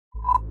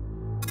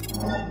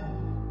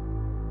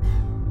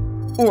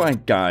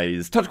Alright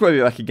guys,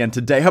 TacticalRab back again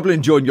today. Hope you're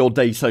enjoying your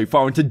day so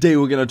far, and today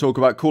we're going to talk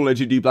about Call of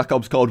Duty Black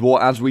Ops Cold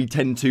War as we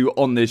tend to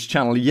on this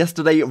channel.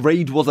 Yesterday,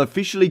 Raid was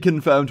officially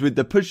confirmed with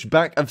the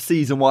pushback of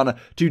Season 1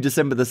 to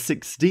December the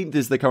 16th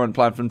is the current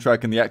plan from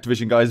Trek and the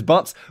Activision guys,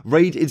 but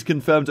Raid is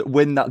confirmed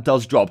when that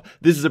does drop.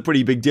 This is a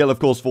pretty big deal, of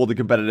course, for the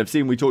competitive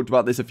scene. We talked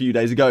about this a few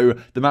days ago.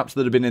 The maps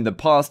that have been in the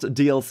past,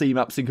 DLC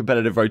maps in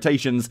competitive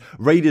rotations.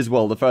 Raid as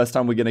well, the first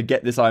time we're going to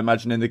get this, I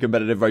imagine, in the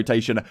competitive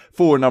rotation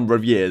for a number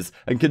of years.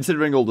 And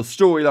considering all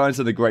the storylines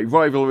and the great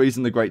rivalries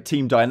and the great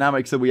team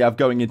dynamics that we have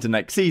going into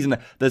next season,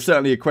 there's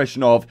certainly a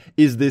question of,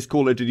 is this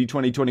Call of Duty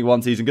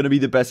 2021 season going to be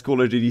the best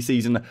Call of Duty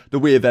season that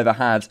we have ever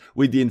had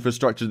with the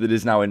infrastructure that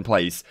is now in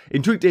place?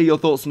 Intrigued to hear your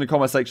thoughts in the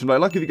comment section below.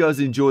 Like if you guys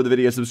enjoy the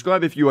video,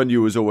 subscribe if you are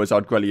new. As always,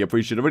 I'd greatly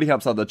appreciate it. It really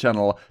helps out the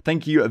channel.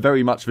 Thank you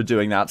very much for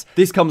doing that.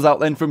 This comes out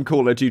then from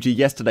Call of Duty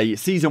yesterday.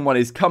 Season 1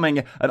 is coming.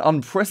 An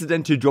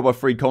unprecedented drop of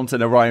free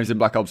content arrives in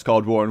Black Ops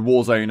Cold War and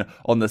Warzone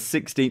on the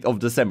 16th of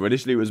December.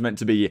 Initially, it was meant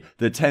to be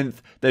the 10th.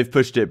 They've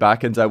pushed it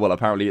back, and well,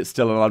 apparently it's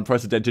still an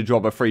unprecedented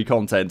drop of free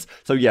content.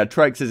 So yeah,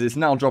 Trek says it's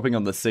now dropping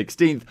on the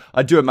 16th.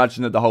 I do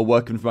imagine that the whole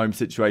working from home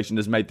situation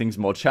has made things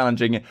more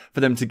challenging for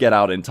them to get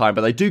out in time,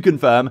 but they do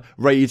confirm,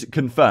 Raid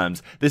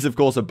confirmed. This, of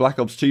course, a Black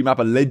Ops 2 map,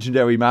 a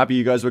legendary map.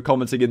 You guys were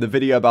commenting in the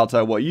video about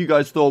what you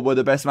guys thought were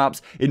the best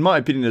maps. In my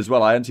opinion as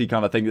well, I actually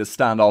kind of think that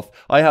Standoff,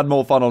 I had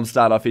more fun on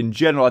Standoff in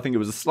general. I think it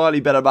was a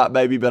slightly better map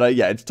maybe, but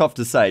yeah, it's tough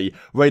to say.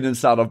 Raid and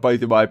Standoff,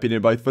 both in my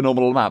opinion, both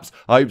phenomenal maps.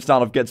 I hope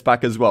Standoff gets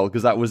back as well,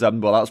 because that was,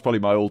 well, that was probably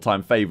my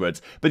all-time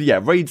favourite. But yeah,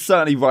 Raid's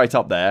certainly right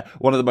up there.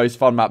 One of the most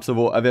fun maps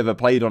I've ever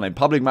played on in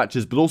public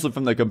matches, but also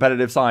from the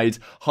competitive side.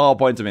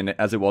 Hardpoint, I mean,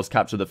 as it was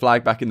Capture the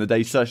Flag back in the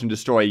day, Search and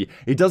Destroy,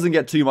 it doesn't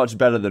get too much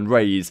better than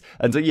Raid's.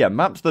 And so yeah,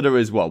 maps that are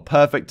as well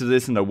perfect as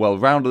this and are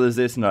well-rounded as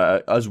this and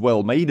are as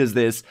well made as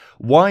this,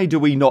 why do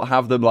we not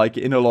have them like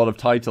in a lot of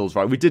titles,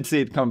 right? We did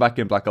see it come back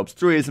in Black Ops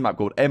 3 as a map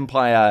called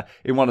Empire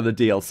in one of the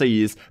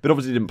DLCs, but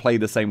obviously didn't play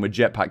the same with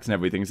jetpacks and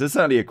everything. So there's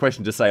certainly a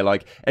question to say,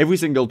 like, every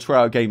single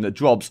tryout game that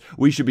drops,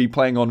 we should be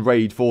playing on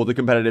Raid for the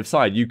competitive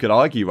side. You could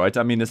argue, right?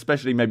 I mean,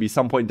 especially maybe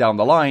some point down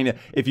the line,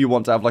 if you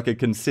want to have like a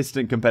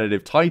consistent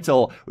competitive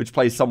title, which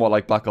plays somewhat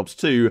like Black Ops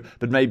 2,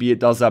 but maybe it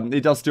does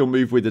still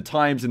move with the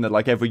times in that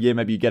like every year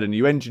maybe you get a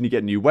new engine, you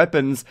get new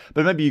weapons,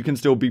 but maybe you can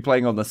still be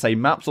playing on the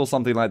same maps or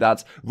something like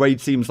that.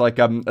 Raid seems like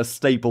a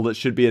staple that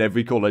should be in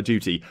every Call of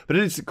Duty, but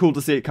it is cool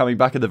to see it coming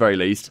back at the very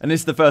least, and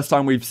it's the first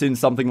time we've seen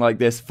something like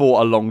this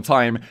for a long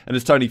time. And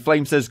as Tony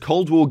Flame says,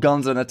 Cold War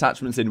guns and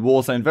attachments in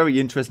Warzone, very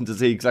interesting to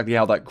see exactly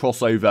how that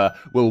crossover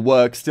will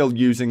work, still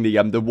using the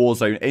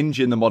Warzone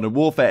engine, the Modern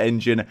Warfare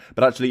engine,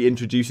 but actually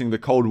introducing the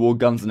Cold War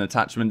guns and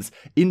attachments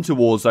into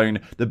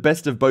Warzone. The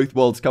best of both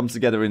worlds comes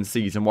together in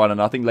Season 1,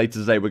 and I think later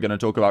today we're going to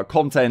talk about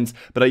content,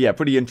 but yeah,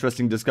 pretty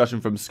interesting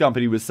discussion from Scump,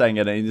 and he was saying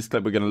it in this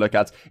clip we're going to look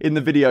at in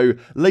the video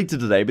later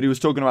today, but he was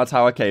talking about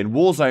how, okay, in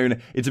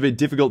Warzone, it's a bit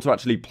difficult to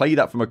actually play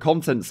that from a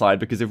content side,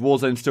 because if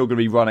Warzone's still going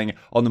to be running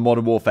on the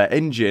Modern Warfare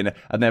engine,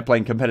 and they're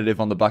playing competitive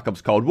on the Black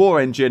Ops Cold War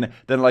engine,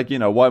 then, like, you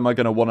know, why am I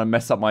going to want to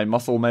mess up my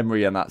muscle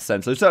memory in that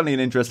sense? So certainly an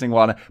interesting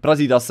one, but as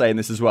he does say in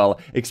this as well,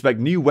 expect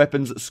new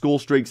weapons, score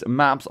streaks,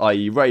 maps,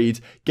 i.e. Raid,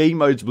 game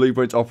modes,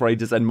 blueprints,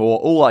 operators, and more,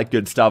 all that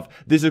good stuff.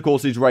 This, of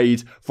course, is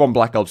Raid from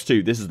Black Ops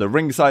 2. This is the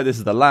ringside, this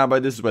is the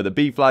Lambo, this is where the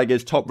B flag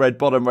is, top red,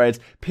 bottom red,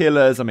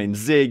 pillars, I mean,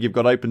 zig, you've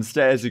got open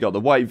stairs, you've got the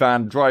white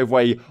van,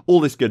 driveway, all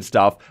this good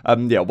stuff.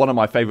 Yeah, one of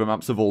my favourite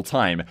maps of all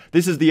time.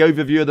 This is the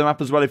overview of the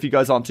map as well, if you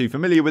guys aren't too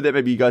familiar with it,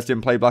 maybe you guys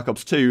didn't play Black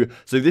Ops 2,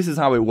 so this is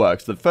how it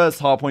works. The first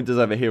hardpoint is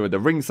over here at the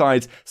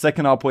ringside,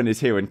 second hardpoint is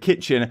here in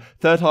kitchen,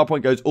 third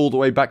hardpoint goes all the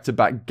way back to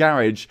back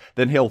garage,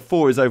 then hill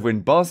 4 is over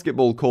in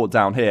basketball court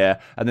down here,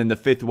 and then the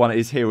fifth one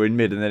is here in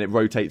mid, and then it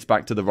rotates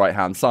back to the right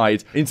hand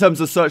side. In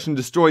terms of Search and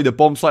Destroy, the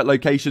bomb site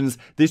locations,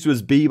 this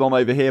was B bomb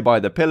over here by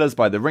the pillars,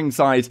 by the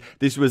ringside,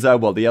 this was,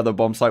 well, the other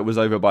bomb site was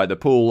over by the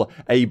pool,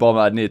 A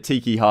bomb near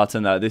Tiki Hut,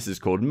 and this is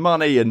called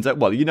Money, and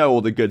well, you know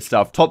all the good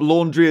stuff. Top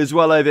laundry as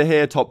well over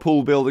here, top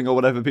pool building, or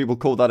whatever people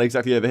call that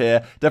exactly over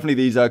here. Definitely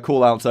these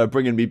call outs are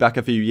bringing me back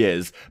a few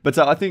years, but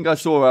I think I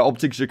saw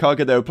OpTic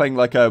Chicago, they were playing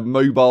like a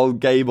mobile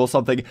game or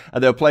something,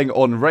 and they were playing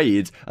on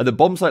Raid, and the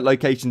bomb site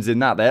locations in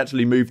that, they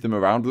actually moved them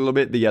around a little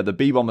bit. The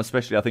B-bomb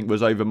especially, I think,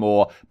 was over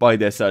more by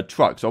this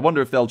truck, so I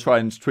wonder if they'll try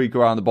and tweak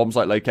around the bomb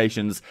site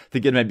locations,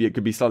 thinking maybe it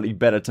could be slightly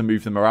better to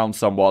move them around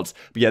somewhat.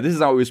 But yeah, this is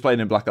how it was playing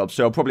in Black Ops,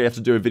 so I'll probably have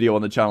to do a video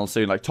on the channel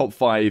soon, like top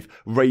 5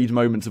 Raid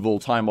moments of all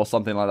time or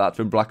something like that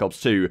from Black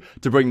Ops 2,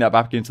 to bring that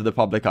back into the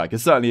public eye,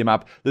 because certainly a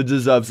map that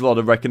deserves a lot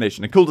of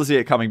recognition, and cool to see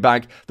it coming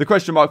back. The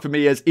question mark for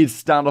me is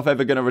Standoff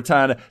ever going to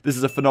return? This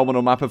is a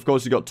phenomenal map map, of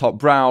course, you got top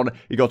brown.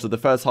 You got to the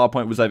first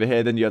hardpoint was over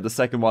here. Then you had the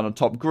second one on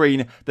top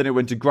green. Then it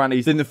went to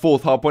Granny's. Then the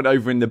fourth hardpoint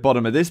over in the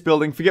bottom of this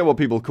building. Forget what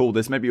people call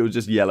this. Maybe it was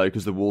just yellow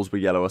because the walls were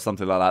yellow or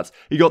something like that.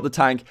 You got the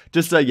tank.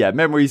 Just, yeah,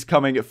 memories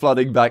coming,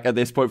 flooding back at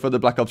this point for the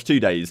Black Ops 2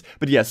 days.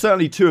 But yeah,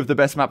 certainly two of the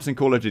best maps in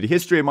Call of Duty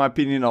history, in my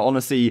opinion.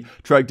 Honestly,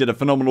 Treg did a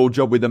phenomenal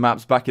job with the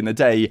maps back in the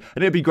day.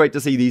 And it'd be great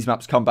to see these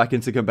maps come back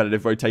into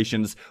competitive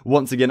rotations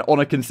once again on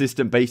a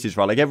consistent basis,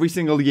 right? Like every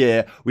single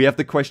year, we have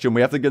the question,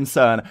 we have the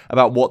concern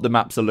about what the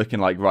maps are looking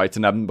like, right?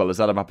 And well, as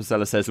Adam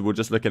Apicella says, we'll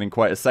just look at in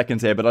quite a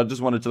second here, but I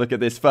just wanted to look at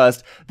this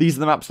first. These are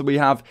the maps that we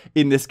have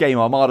in this game: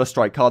 Armada,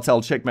 Strike,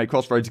 Cartel, Checkmate,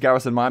 Crossroads,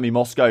 Garrison, Miami,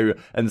 Moscow,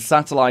 and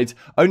Satellite.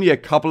 Only a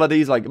couple of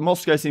these, like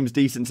Moscow seems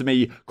decent to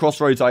me.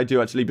 Crossroads I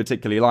do actually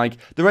particularly like.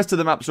 The rest of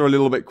the maps are a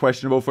little bit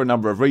questionable for a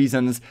number of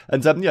reasons,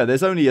 and yeah,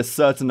 there's only a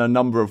certain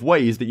number of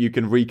ways that you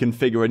can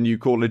reconfigure a new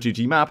Call of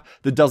Duty map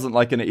that doesn't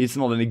like it's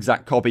not an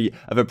exact copy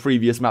of a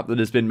previous map that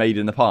has been made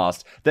in the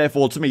past.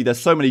 Therefore, to me, there's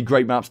so many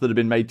great maps that have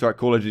been made throughout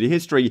Call of Duty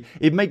history,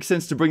 it makes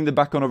sense to bring them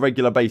back on a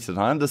regular basis.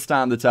 I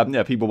understand that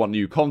yeah, people want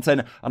new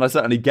content, and I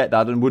certainly get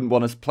that and wouldn't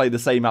want to play the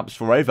same maps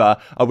forever.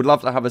 I would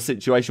love to have a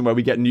situation where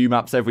we get new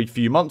maps every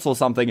few months or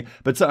something,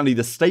 but certainly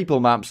the staple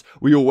maps,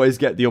 we always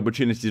get the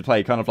opportunity to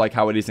play, kind of like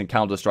how it is in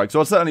Counter-Strike.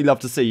 So I'd certainly love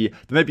to see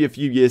that maybe a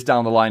few years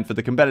down the line for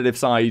the competitive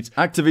side,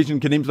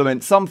 Activision can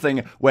implement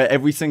something where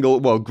every single,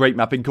 well, great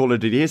map in Call of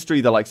Duty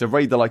history, the likes of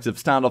Raid, the likes of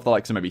Standoff, the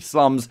likes of maybe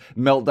Slums,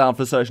 Meltdown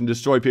for Search and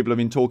Destroy, people have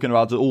been talking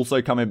about it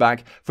also coming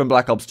back from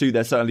Black Ops 2.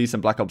 There's certainly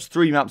some Black Ops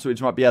 3 maps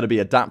which might be able to be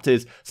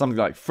adapted. Something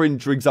like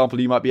Fringe, for example,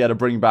 you might be able to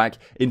bring back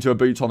into a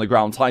boots on the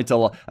ground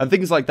title, and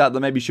things like that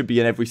maybe should be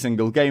in every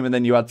single game, and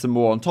then you add some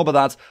more on top of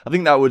that. I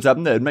think that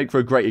would make for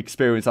a great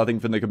experience, I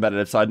think, from the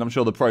competitive side, and I'm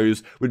sure the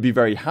pros would be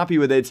very happy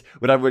with it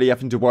without really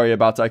having to worry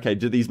about, okay,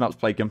 do these maps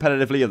play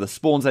competitively? Are the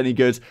spawns any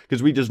good?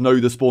 Because we just know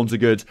the spawns are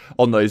good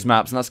on those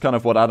maps, and that's kind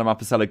of what Adam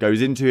Apicella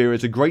goes into here.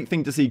 It's a great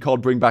thing to see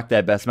COD bring back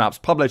their best maps.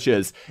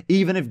 Publishers,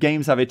 even if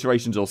games have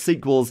iterations or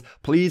sequels,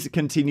 please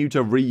continue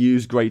to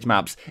reuse great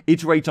maps.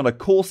 Iterate on a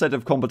core set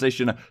of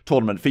competition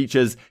tournament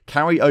features,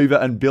 carry over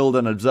and build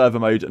an observer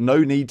mode. No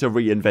need to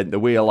reinvent the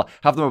wheel.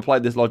 Have them apply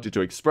this logic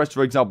to Express,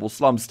 for example.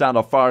 Slums,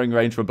 Standoff, Firing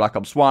Range from Black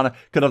Ops 1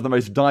 could have the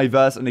most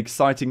diverse and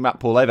exciting map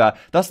pool ever.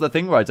 That's the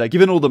thing, right?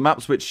 Given all the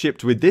maps which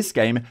shipped with this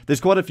game,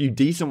 there's quite a few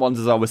decent ones,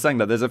 as I was saying,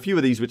 that there's a few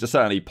of these which are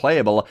certainly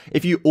playable.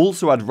 If you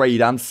also had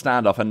Raid and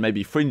Standoff and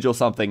maybe Fringe or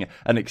something,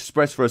 and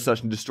Express for a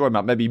Search and Destroy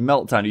map, maybe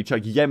Meltdown, you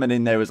chuck Yemen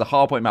in there as a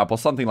hardpoint map or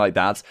something like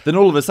that, then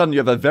all of a sudden you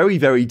have a very,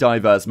 very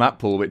diverse map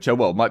pool, which,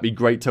 well, might be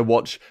great to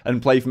watch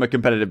and play from a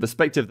competitive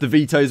perspective. The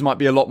vetoes might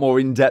be a lot more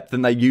in-depth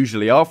than they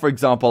usually are, for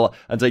example,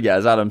 and so yeah,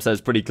 as Adam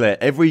says, pretty clear,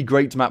 every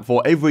great map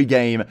for every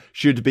game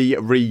should be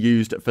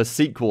reused for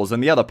sequels.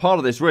 And the other part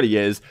of this really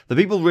is, the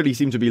people really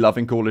seem to be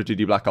loving Call of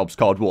Duty Black Ops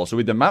Cold War, so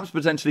with the maps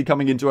potentially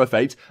coming into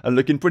effect and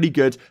looking pretty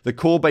good, the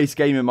core-based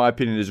game, in my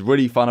opinion, is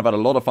really fun. I've had a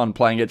lot of fun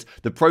playing it.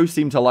 The pros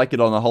seem to like it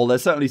on the whole.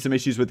 There's certainly some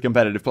issues with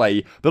competitive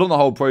play, but on the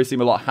whole, pros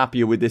seem a lot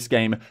happier with this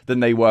game than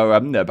they were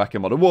back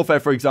in Modern Warfare,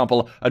 for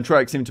example, and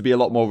Treyarch seem to be a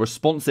lot more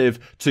responsive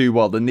to,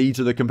 well, the needs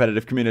of the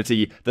competitive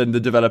community than the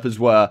developers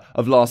were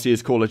of last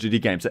year's Call of Duty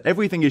game. So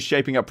everything is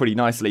shaping up pretty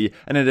nicely,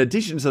 and in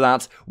addition to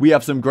that, we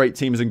have some great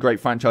teams and great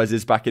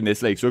franchises back in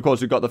this league. So of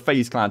course, we've got the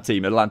FaZe Clan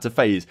team, Atlanta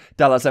FaZe,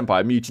 Dallas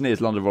Empire,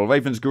 Mutineers, London Royal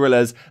Ravens,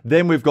 Guerrillas.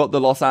 Then we've got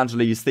the Los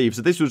Angeles Thieves.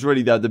 So this was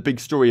really the big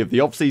story of the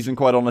off-season,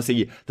 quite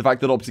honestly. The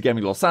fact that OpTic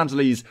Gaming Los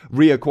Angeles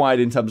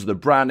reacquired in terms of the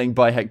branding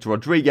by Hector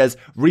Rodriguez,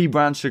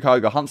 rebrands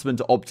Chicago Huntsman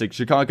to OpTic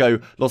Chicago.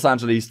 Los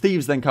Angeles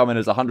Thieves then come in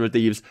as 100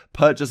 Thieves,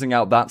 purchasing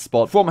out that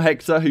spot from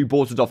Hector, who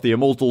bought it off the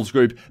Immortals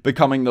group,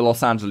 becoming the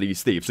Los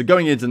Angeles Thieves. So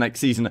going into next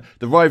season,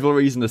 the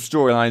rivalries and the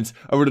storylines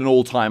are at an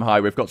all-time high.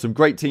 We've got some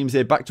great teams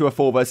here, back to a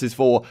 4 versus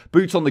 4,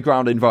 boots on the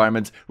ground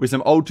environment, with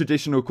some old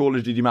traditional Call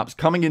of Duty maps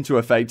coming into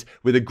effect,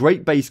 with a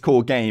great base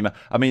core game.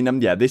 I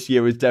mean, yeah, this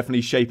year is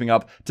definitely shaping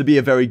up to be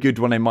a very good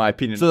one, in my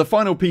opinion. So the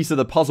final piece of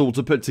the puzzle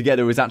to put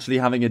together is actually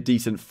having a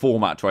decent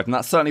format, right? And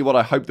that's certainly what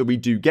I hope that we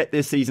do get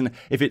this season.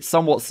 If it's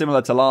somewhat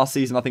similar to last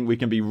season, I think we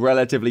can be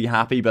relatively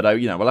happy, but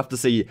you know, we'll have to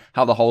see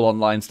how the whole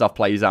online stuff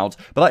plays out.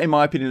 But that, in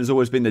my opinion, has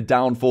always been the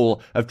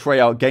downfall of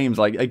Treyarch games,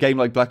 like a game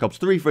like Black Ops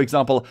 3, for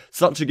example.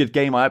 Such a good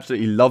game. I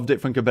absolutely loved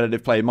it from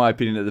competitive play, in my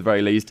opinion, at the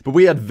very least. But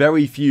we had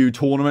very few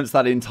tournaments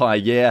that entire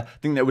year. I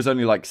think there was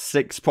only like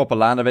 6 proper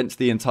LAN events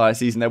the entire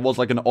season. There was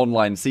like an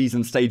online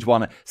season, Stage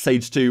 1,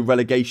 Stage 2,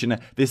 relegation,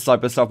 this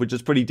type of stuff, which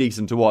is pretty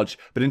decent to watch.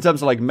 But in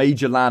terms of like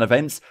major LAN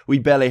events, we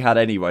barely had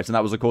any, right? And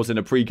that was, of course, in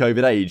a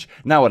pre-COVID age.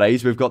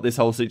 Nowadays, we've got this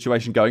whole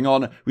situation going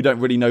on. We don't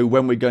really know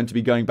when we're going to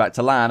be going back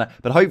to LAN,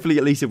 but hopefully,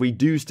 at least if we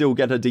do still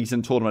get a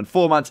decent tournament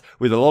format,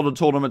 with a lot of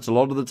tournaments, a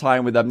lot of the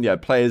time with them,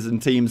 players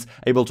and teams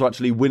able to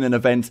actually win an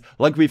event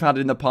like we've had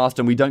in the past,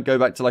 and we don't go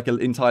back to like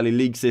an entirely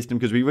league system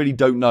because we really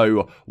don't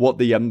know what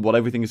the what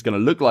everything is going to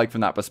look like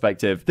from that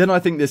perspective, then I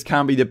think this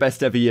can be the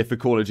best ever year for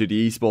Call of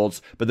Duty Esports.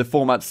 But the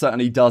format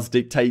certainly does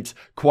dictate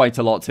quite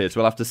a lot here, so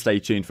we'll have to stay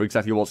tuned for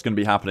exactly what's going to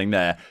be happening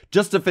there.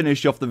 Just to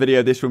finish off the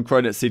video, this from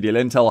Cronut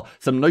CDL Intel,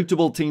 some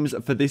notable teams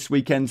for this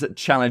weekend's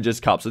Challengers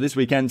Cup. So this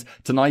weekend,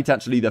 tonight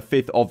actually, the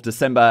 5th of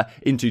December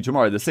into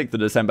tomorrow, the 6th of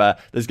December,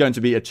 there's going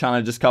to be a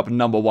Challengers Cup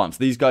 #1. So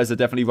these guys are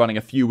definitely running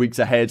a few weeks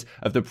ahead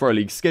of the Pro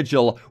League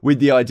schedule, with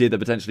the idea that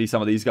potentially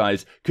some of these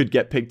guys could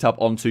get picked up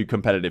onto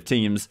competitive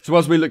teams. So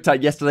as we looked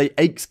at yesterday,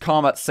 Aches,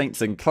 Karma,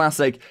 Saints and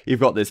Classic, you've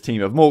got this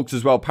team of Morks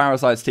as well,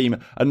 Parasite's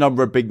team, a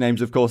number of big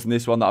names of course in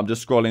this one that I'm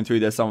just scrolling through.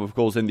 There's some of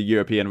course in the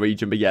European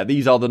region, but yeah,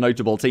 these are the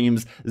notable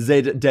teams.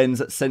 Zed,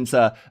 Dens,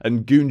 Sensor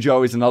and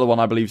Goonjo is another one.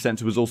 I believe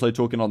Sensor was also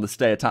talking on the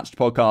Stay Attached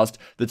podcast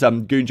that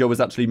Goonjo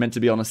was actually meant to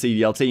be on a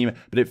CDL team,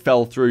 but it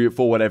fell through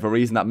for whatever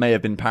reason. That may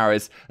have been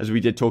Paris, as we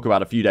did talk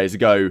about a few days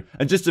ago.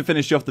 And just to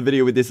finish off the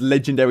video with this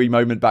legendary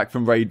moment back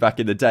from Raid back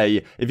in the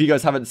day, if you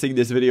guys haven't seen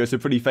this video, it's a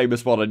pretty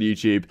famous one on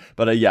YouTube,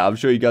 but yeah, I'm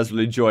sure you guys will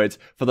enjoy it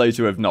for those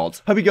who have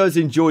not. Hope you guys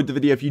enjoyed the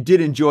video. If you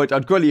did enjoy it,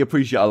 I'd greatly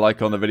appreciate a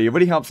like on the video. It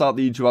really helps out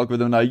the YouTube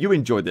algorithm know you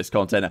enjoyed this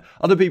content.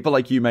 Other people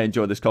like you may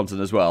enjoy this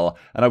content as well,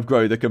 and help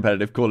grow the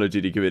competitive Call of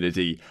Duty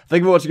community.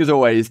 Thank you for watching as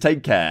always,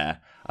 take care,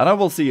 and I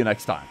will see you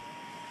next time.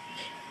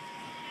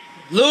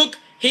 Look,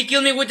 he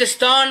killed me with a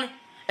stun.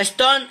 A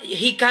stun,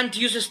 he can't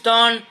use a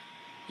stun.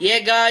 Yeah,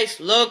 guys,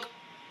 look.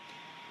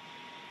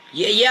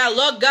 Yeah,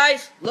 look,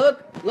 guys.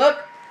 Look.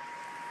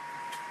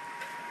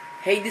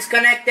 Hey,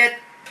 disconnected.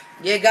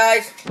 Yeah,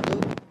 guys.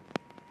 Look.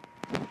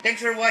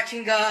 Thanks for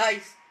watching,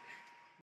 guys.